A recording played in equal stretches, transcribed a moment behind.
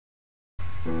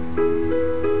Yeah.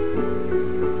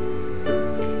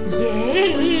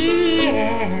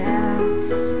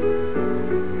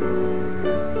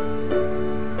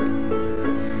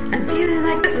 I'm feeling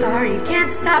like a star, you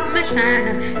can't stop my shine.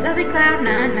 I'm loving cloud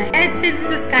nine, my head's in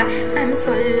the sky. I'm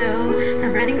so low,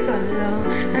 I'm running so low.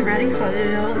 I'm running so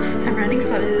low, I'm running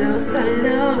so low, so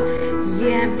low.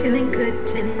 Yeah, I'm feeling good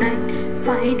tonight.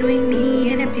 Fine doing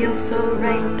me and it feels so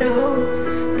right,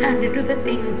 oh. Time to do the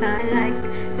things I like.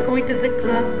 Going to the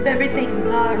club, everything's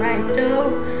alright,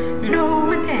 oh. No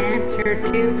one to answer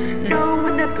to, no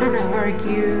one that's gonna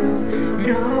argue,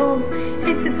 no.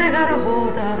 And since I got a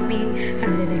hold of me,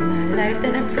 I'm living my life,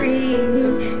 then I'm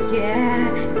free, yeah.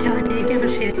 Telling me to get my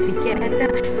shit together,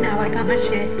 now I got my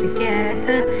shit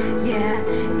together, yeah.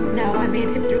 Now I made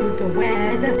it through the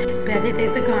weather, better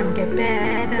days are gonna get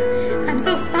better. I'm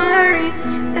so sorry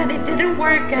that it didn't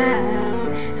work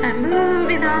out, I'm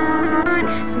moving on.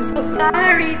 I'm so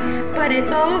sorry, but it's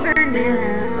over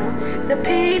now. The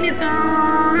pain is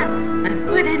gone. I'm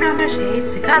putting on my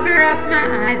shades to cover up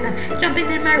my eyes. I'm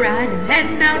jumping in my ride, I'm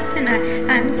heading out tonight.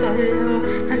 I'm so low,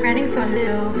 I'm running so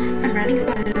low. I'm running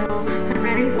so low, I'm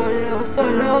running so low, so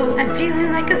low. I'm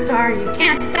feeling like a star, you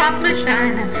can't stop my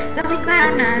shine. I'm loving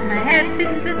cloud nine, my head's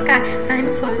in the sky. I'm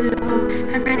so low,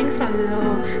 I'm running so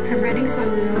low. I'm running so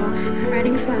low, I'm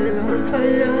running so low, so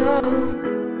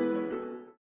low.